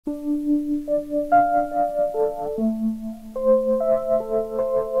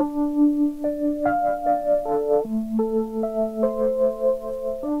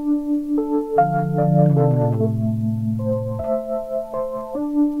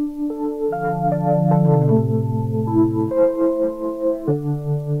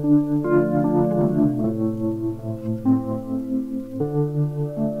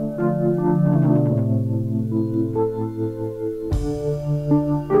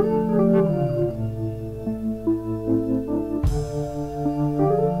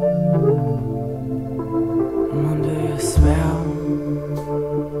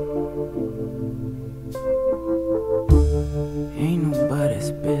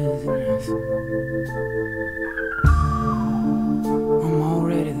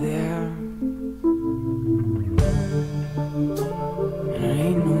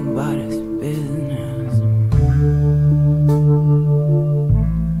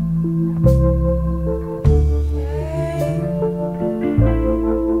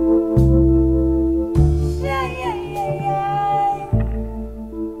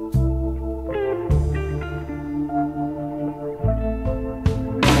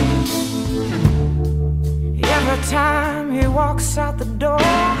Time he walks out the door,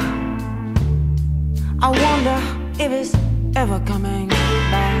 I wonder if he's ever coming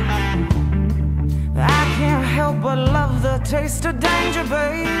back. I can't help but love the taste of danger,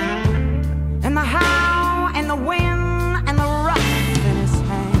 babe, and the how and the wind and the rough in his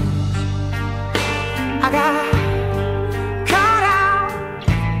hands. I got caught out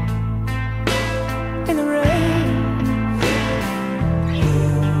in the rain.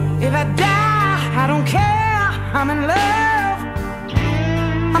 If I die, I don't care. I'm in love,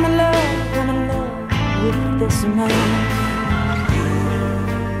 I'm in love, I'm in love with this man.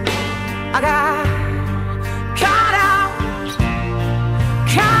 I got caught out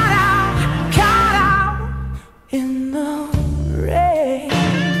in the rain.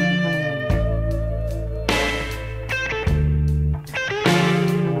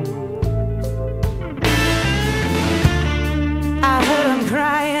 I heard him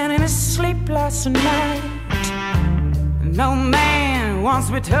crying in his sleep last night. No man wants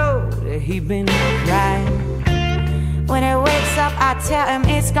me told that he been crying. When he wakes up, I tell him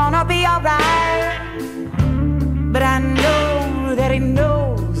it's gonna be alright. But I know that he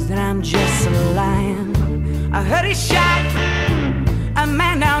knows that I'm just lying. I heard he shot a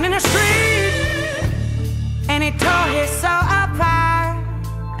man down in the street, and he tore his soul apart.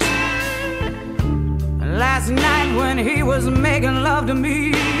 Last night when he was making love to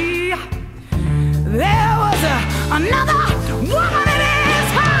me, there was another woman in his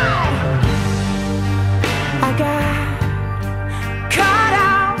heart. I got caught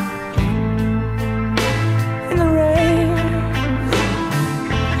out in the rain.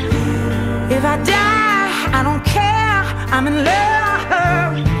 If I die, I don't care. I'm in love.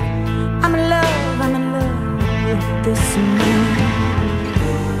 I'm in love. I'm in love with this man.